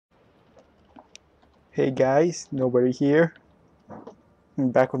Hey guys, nobody here.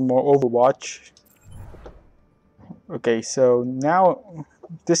 I'm back with more Overwatch. Okay, so now,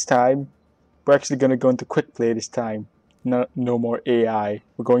 this time, we're actually gonna go into quick play this time. No more AI.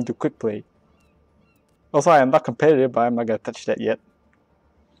 We're going to quick play. Also, I'm not competitive, but I'm not gonna touch that yet.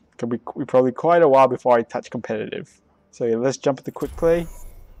 Could be probably quite a while before I touch competitive. So yeah, let's jump into quick play,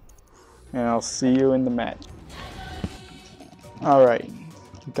 and I'll see you in the match. All right,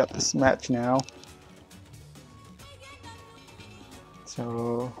 we got this match now.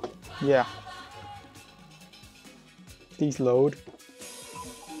 So yeah, please load.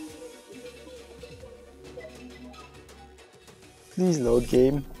 Please load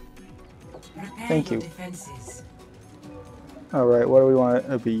game. Thank you. Alright, what do we want it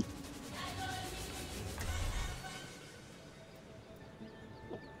to be?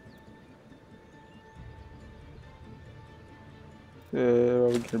 What are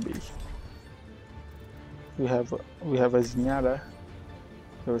we gonna be? We have a Zenyatta.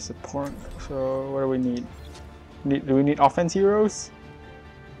 There was support. So what do we need? Do we need offense heroes?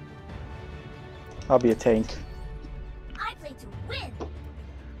 I'll be a tank. I play to win.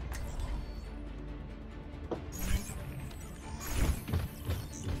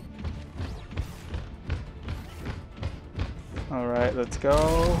 Alright, let's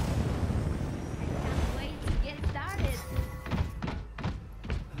go. Wait to get started.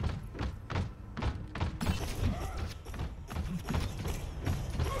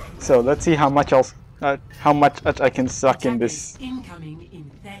 So let's see how much else, how much I can suck in this.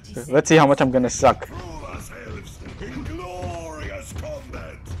 Let's see how much I'm gonna suck.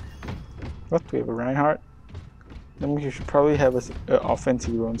 What? We have a Reinhardt? Then we should probably have an offense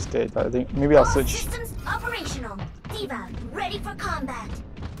hero instead. I think maybe I'll switch. Systems operational. Diva, ready for combat.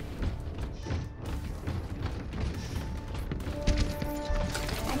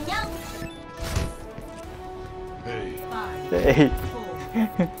 Hey.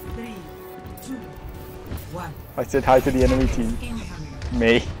 3, 2, 1. I said hi to the enemy team.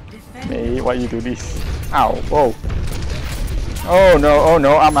 May, why you do this? Ow! Whoa! Oh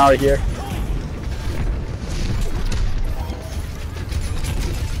no! I'm out of here.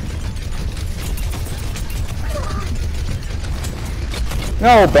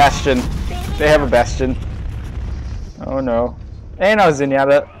 No, Bastion. They have a Bastion. Oh no. And I was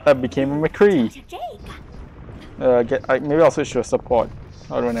Zenyatta that became a McCree. Maybe I'll switch to a support.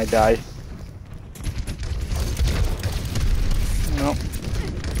 Or when I die. Nope.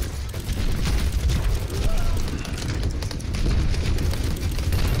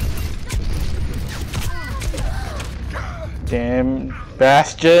 Damn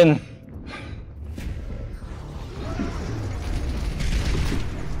Bastion.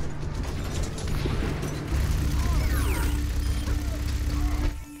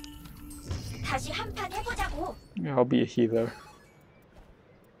 다시 한판 해보자고. I'll be a healer.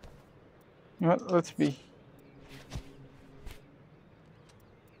 Let's be.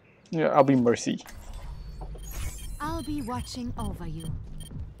 Yeah, I'll be Mercy. I'll be watching over you.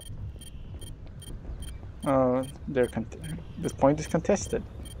 This point is contested.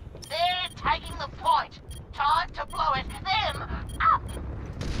 They're taking the point. Time to blow it them up.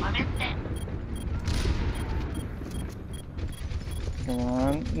 I'm in there. Come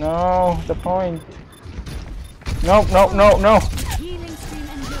on. No, the point. No. Healing stream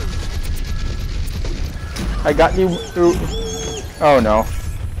engaged. I got you through. Oh no.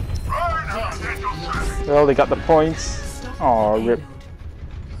 Well, they got the points. Oh, rip.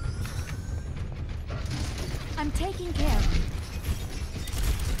 I'm taking care of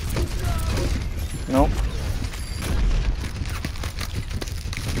you. Nope.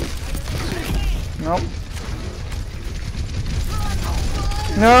 Nope.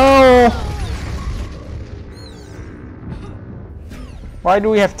 No! Why do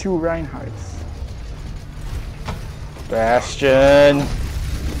we have two Reinhardts? Bastion!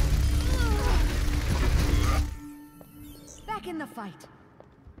 Back in the fight.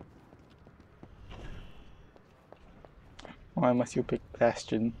 Why must you pick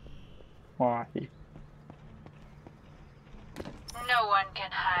Bastion? Why? No one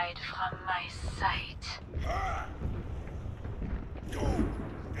can hide from my sight.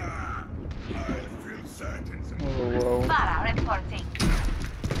 Whoa. Para reporting.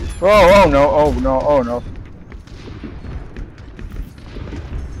 Oh no.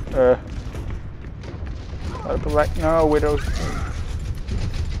 No, Widows.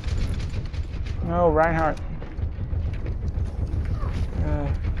 No, Reinhardt.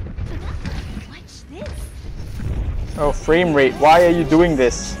 Watch this. Oh, frame rate. Why are you doing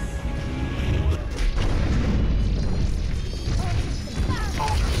this?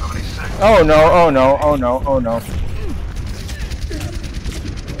 Oh no, oh no, oh no, oh no.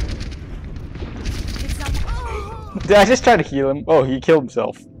 Did I just try to heal him? Oh, he killed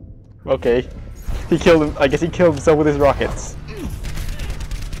himself. Okay. He killed him. I guess he killed himself with his rockets.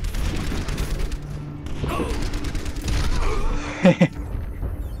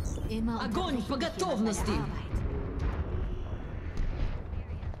 Огонь по готовности.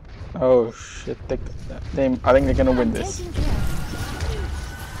 Oh shit, I think they're gonna win this.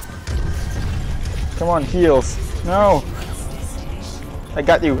 Come on, heals. No! I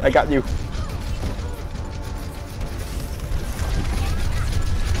got you, I got you.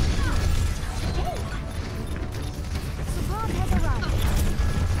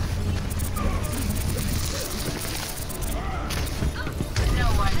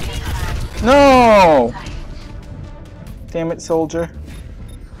 No! Damn it, soldier.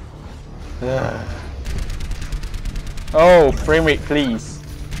 Ugh. Oh, frame rate, please.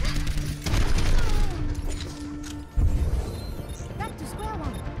 Back to square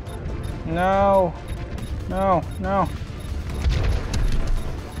one. No. No, no.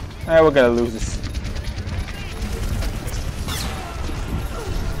 We're gonna lose this.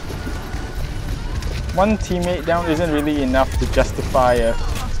 One teammate down isn't really enough to justify a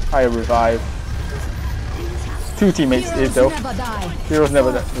higher revive. Two teammates is though. Never die. Heroes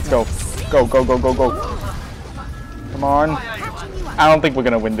never die. Let's go. Go, go, go, go, go. Come on. I don't think we're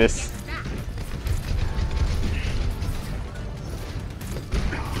gonna win this.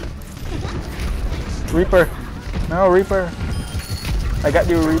 Reaper. No, Reaper. I got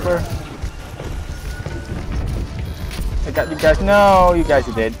you, Reaper. I got you guys. No, you guys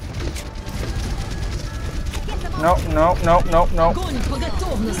are dead. No, no, no, no, no. Огонь по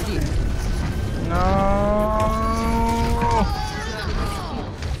готовности. No.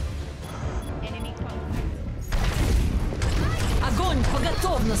 Огонь по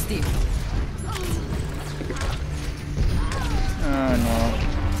готовности. Oh no.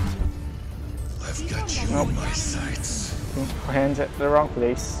 I've got you in my sights. Hands at the wrong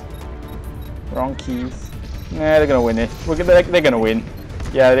place. Wrong keys. Nah, they're gonna win it. They're gonna win.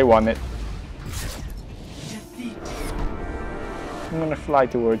 Yeah, they won it. I'm gonna fly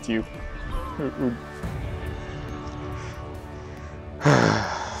towards you.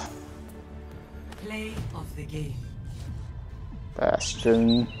 Play of the game.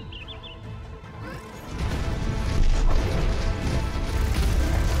 Bastion.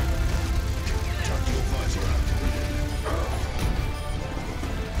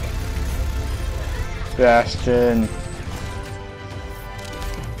 Bastion.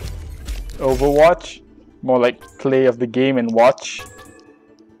 Overwatch? More like play of the game and watch.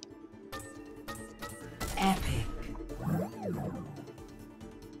 Epic.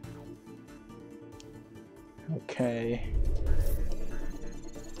 Okay.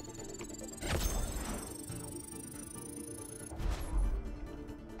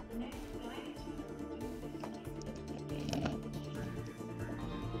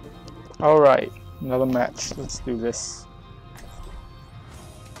 Alright, another match. Let's do this.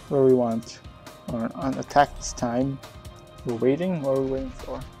 What do we want? On attack this time. We're waiting? What are we waiting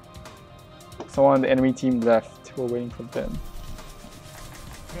for? Someone on the enemy team left. We're waiting for them.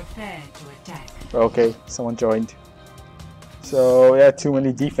 Prepare to attack. Okay, someone joined. So yeah, too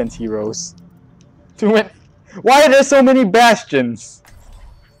many defense heroes. Too many. Why are there so many bastions?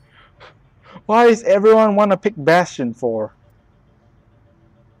 Why does everyone want to pick Bastion for?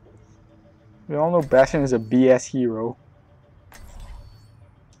 We all know Bastion is a BS hero.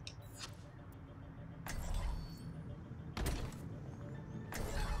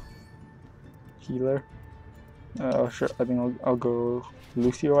 Healer. Sure. I think I'll go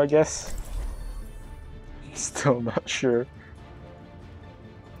Lucio, I guess. Still not sure.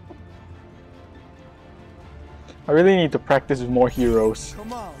 I really need to practice with more heroes.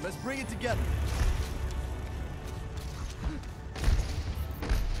 Come on, let's bring it together.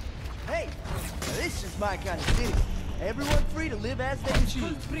 Hey, now this is my kind of city. Everyone free to live as they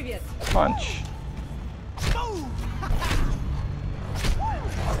choose. Привет. Punch. Boom!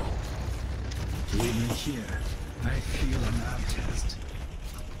 Even here, I feel an outcast.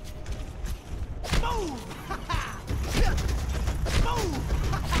 Boom! Boom!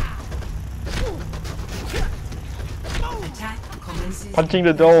 Attack commences. Punching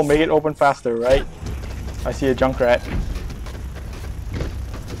the door will make it open faster, right? I see a Junkrat.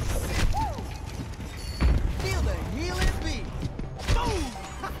 Feel the healing beat. Boom!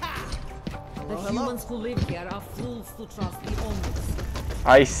 The humans who live here are fools to trust the omens.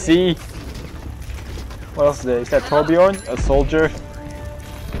 I see. What else is there? Is that Torbjorn? A soldier?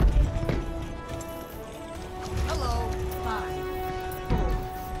 Hello. 5, 4,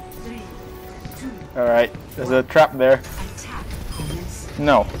 3, Alright, there's a trap there.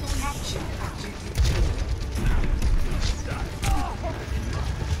 No.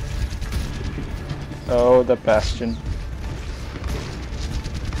 Oh, the bastion.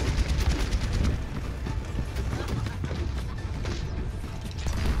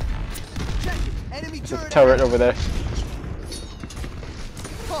 There's a turret over there.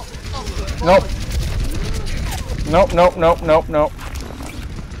 Nope. Nope, nope, nope, nope, nope.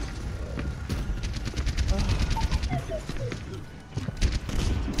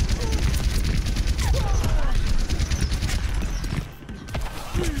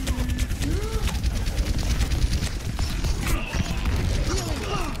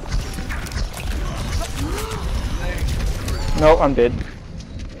 No, I'm dead.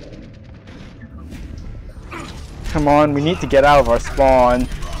 Come on, we need to get out of our spawn.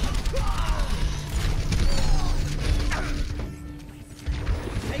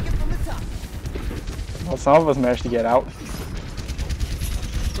 Well, some of us managed to get out.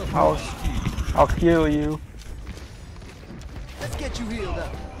 I'll heal you. Let's get you healed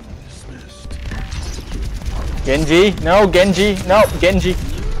up. Genji, no, Genji, no, Genji.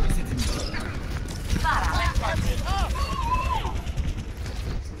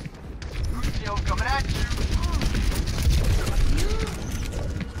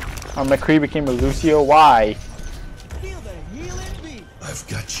 McCree became a Lucio. Why? I've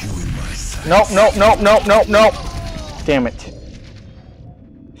got you in my sights. Nope, nope, nope, nope, nope, nope. Damn it.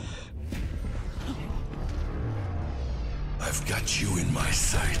 I've got you in my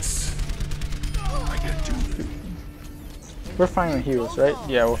sights. I get you. We're fine with heals, right?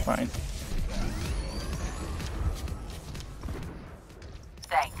 Yeah, we're fine.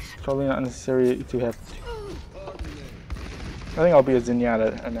 Thanks. Probably not necessary to have. I think I'll be a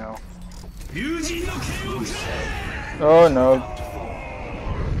Zenyatta now. Oh no.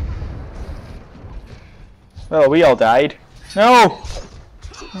 Well, we all died. No!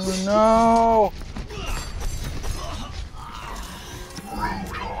 Oh no!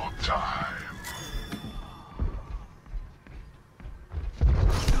 Roadhog time.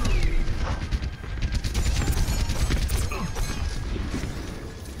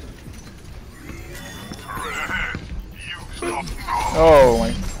 Oh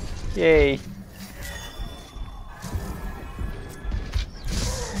my. Yay.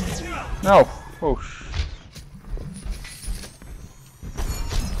 No. Oh.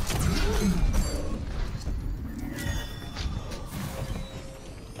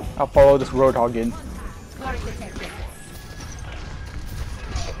 I'll follow this Roadhog in.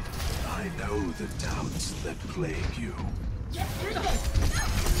 I know the doubts that plague you.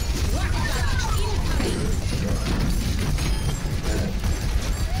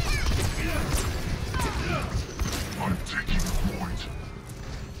 I'm taking the point.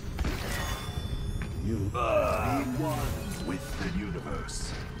 You be one with the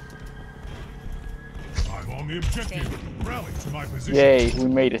universe. I'm on the objective. Rally to my position. Yay, we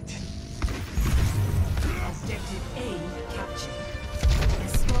made it. Objective A captured.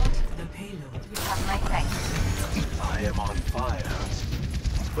 Escort the payload. You have my thanks. I am on fire,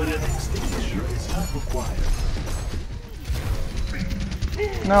 but an extinguisher is not required.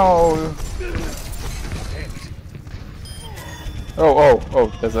 No.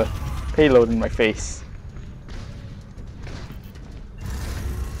 Oh, there's a payload in my face.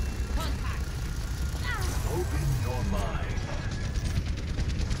 Open your mind.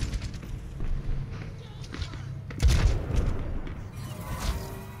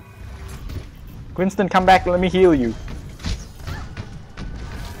 Winston, come back, let me heal you.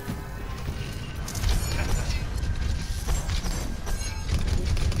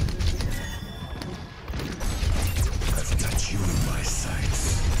 I've got you in my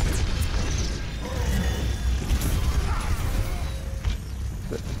sights.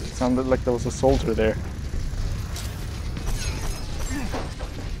 It sounded like there was a soldier there.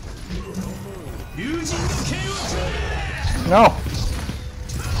 No!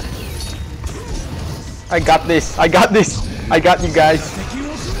 I got this! I got this! I got you guys!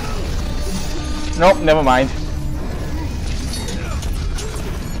 Nope, never mind.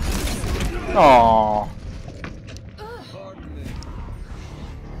 Aww.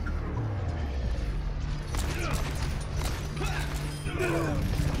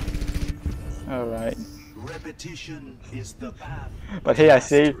 Alright. Repetition is the path. But hey, I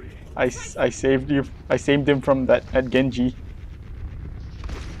saved you. I saved him from that Genji.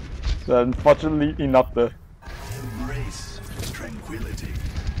 So unfortunately, not the. Embrace tranquility.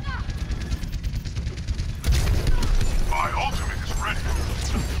 My ultimate is ready.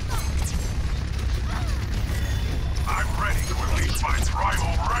 I'm ready to release my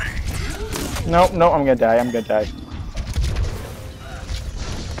primal rage. No, no, I'm gonna die. I'm gonna die.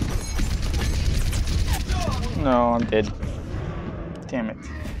 No, I'm dead. Damn it.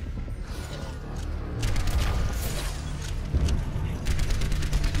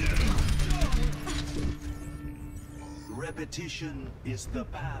 Repetition is the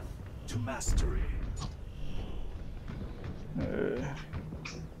path to mastery.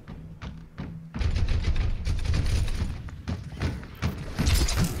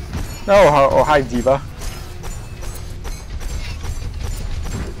 Oh, hi, Diva.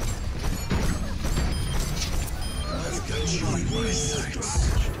 I've got you in my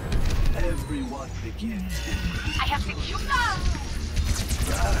sights. Everyone begins. I have secured now.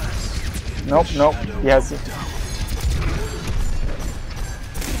 Nope, nope. He has.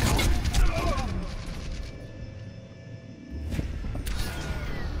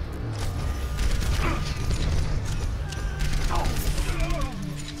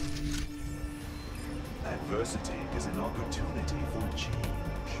 Adversity is an opportunity for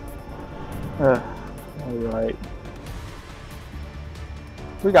change. Alright.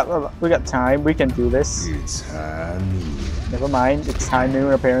 We got time. We can do this. It's high noon. Never mind. It's high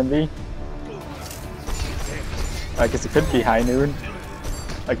noon apparently. I guess it could be high noon.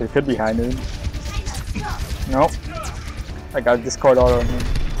 Like it could be high noon. Nope. I got Discord order on him.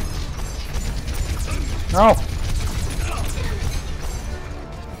 No.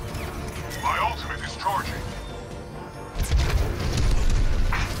 My ultimate is charging.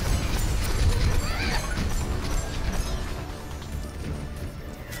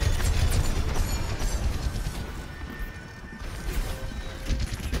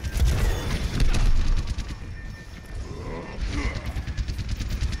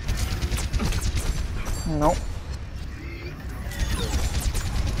 Nope.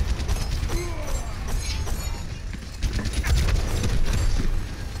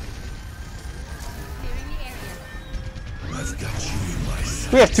 I've got you in my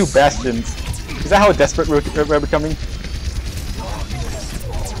sights. We have 2 bastions. Is that how desperate we're becoming?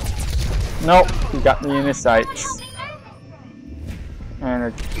 Nope. He got me in his sights.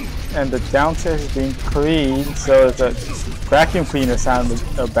 And the downstairs is being cleaned, so there's a vacuum cleaner sound in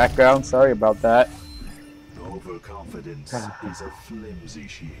the background. Sorry about that. Overconfidence is a flimsy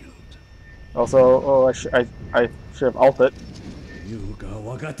shield. Also, oh, I should have ulted.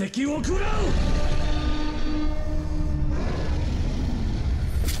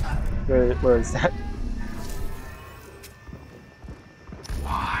 Where is that?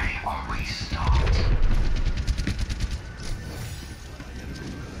 Why are we stopped?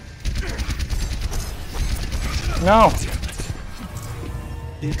 No.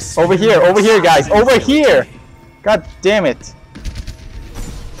 Over here, guys, over here! God damn it!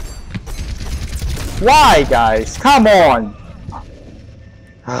 Why, guys? Come on!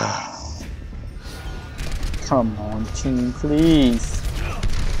 Come on, team, please.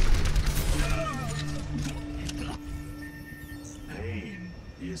 Pain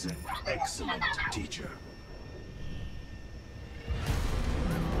is an excellent teacher.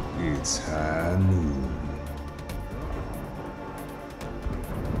 It's high noon.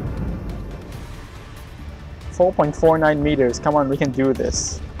 4.49 meters. Come on, we can do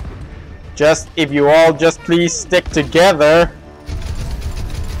this. Just if you all just please stick together.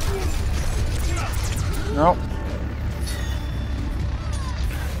 Nope.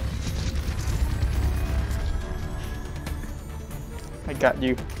 I got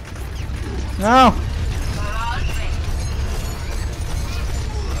you. No.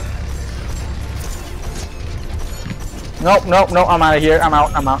 Nope, nope, no, I'm out of here. I'm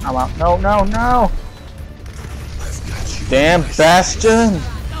out. No, no, no. Damn bastion!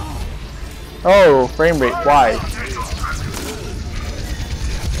 Oh, frame rate, why?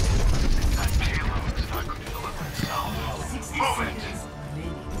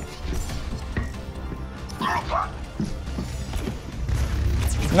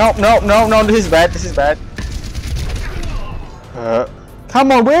 No, no, no, no, this is bad, this is bad.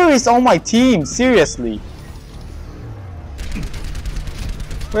 Come on, where is all my team? Seriously.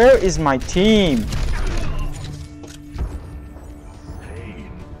 Where is my team? Pain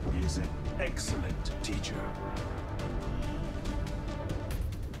is an excellent teacher.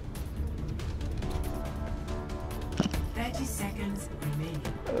 There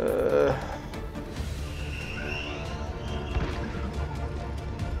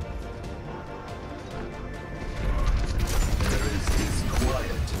is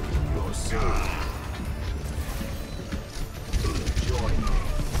disquiet in your soul. Join me.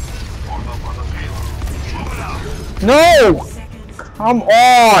 Warm up on the payload. Move it out. No! Come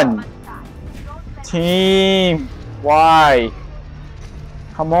on! Team! Why?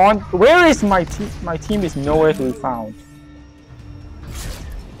 Come on, where is my team? My team is nowhere to be found.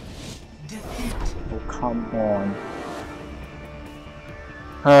 Oh, come on.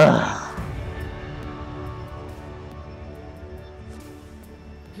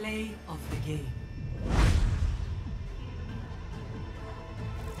 Play of the game.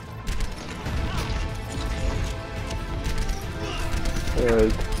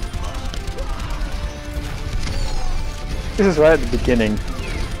 This is right at the beginning,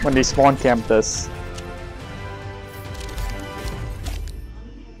 when they spawn camped us.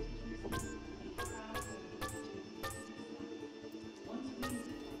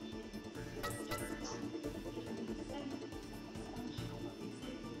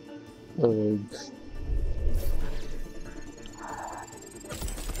 Ugh.